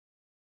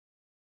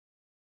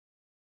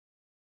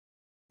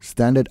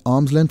Stand at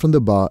arm's length from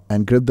the bar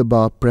and grip the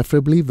bar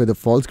preferably with a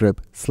false grip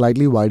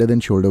slightly wider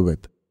than shoulder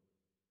width.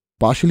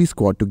 Partially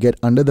squat to get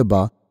under the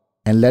bar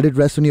and let it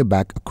rest on your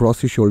back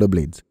across your shoulder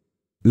blades.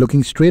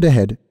 Looking straight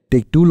ahead,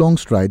 take 2 long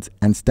strides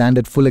and stand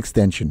at full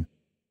extension.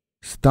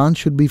 Stance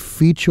should be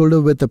feet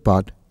shoulder width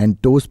apart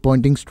and toes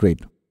pointing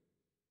straight.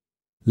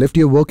 Lift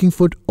your working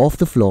foot off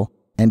the floor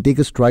and take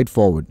a stride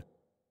forward.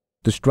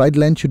 The stride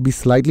length should be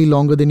slightly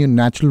longer than your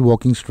natural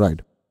walking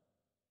stride.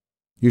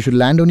 You should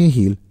land on your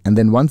heel, and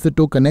then once the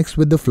toe connects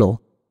with the floor,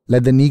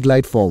 let the knee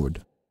glide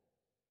forward.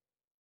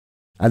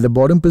 At the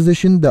bottom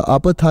position, the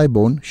upper thigh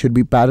bone should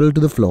be parallel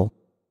to the floor,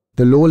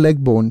 the lower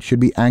leg bone should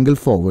be angled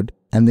forward,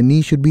 and the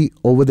knee should be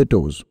over the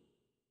toes.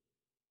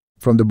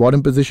 From the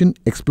bottom position,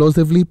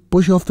 explosively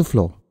push off the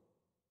floor.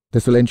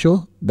 This will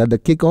ensure that the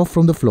kick off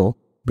from the floor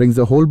brings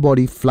the whole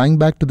body flying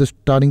back to the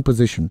starting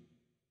position.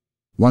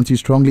 Once you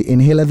strongly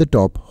inhale at the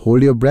top,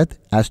 hold your breath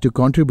as to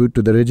contribute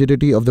to the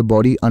rigidity of the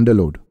body under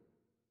load.